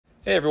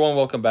Hey everyone,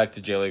 welcome back to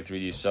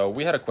Shapr3D. So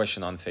we had a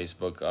question on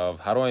Facebook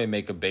of how do I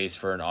make a base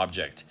for an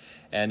object?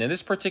 And in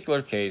this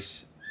particular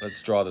case,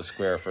 let's draw the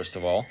square first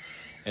of all.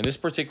 In this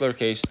particular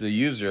case, the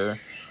user,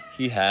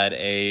 he had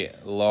a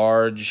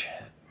large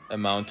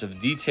amount of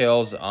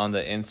details on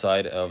the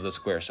inside of the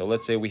square. So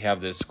let's say we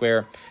have this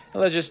square,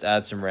 and let's just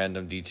add some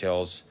random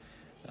details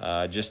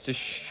just to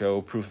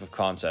show proof of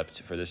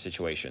concept for this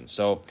situation.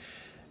 So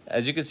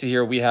as you can see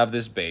here, we have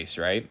this base,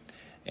 right?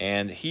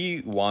 And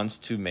he wants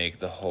to make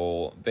the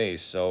whole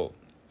base. So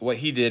what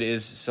he did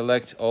is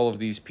select all of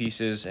these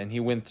pieces, and he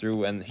went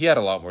through, and he had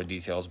a lot more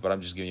details, but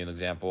I'm just giving you an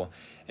example.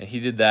 And he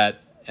did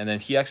that, and then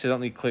he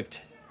accidentally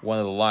clicked one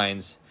of the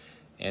lines,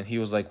 and he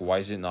was like, why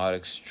is it not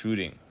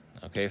extruding?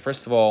 Okay,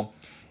 first of all,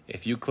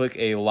 if you click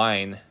a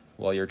line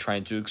while you're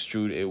trying to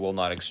extrude, it will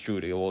not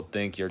extrude. It will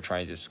think you're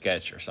trying to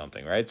sketch or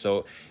something, right?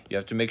 So you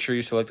have to make sure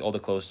you select all the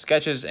closed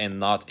sketches and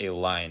not a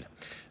line.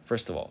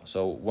 First of all,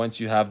 so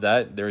once you have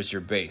that, there's your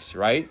base,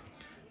 right?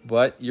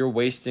 But you're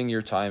wasting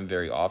your time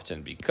very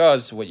often,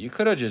 because what you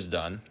could have just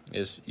done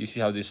is, you see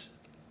how this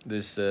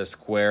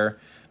square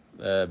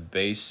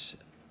base,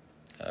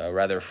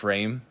 rather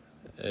frame,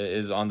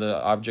 is on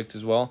the object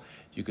as well.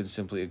 You can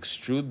simply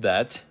extrude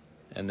that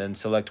and then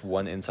select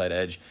one inside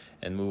edge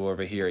and move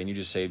over here, and you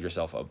just saved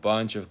yourself a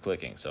bunch of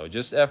clicking. So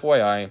just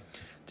FYI,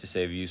 to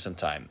save you some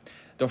time.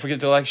 Don't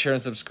forget to like, share,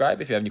 and subscribe.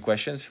 If you have any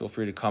questions, feel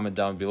free to comment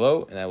down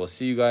below, and I will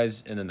see you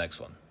guys in the next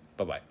one.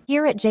 Bye-bye.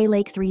 Here at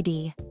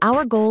Shapr3D,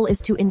 our goal is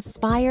to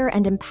inspire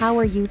and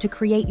empower you to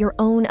create your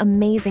own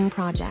amazing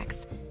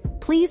projects.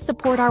 Please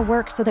support our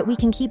work so that we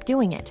can keep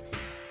doing it.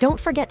 Don't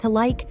forget to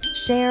like,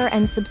 share,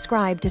 and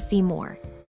subscribe to see more.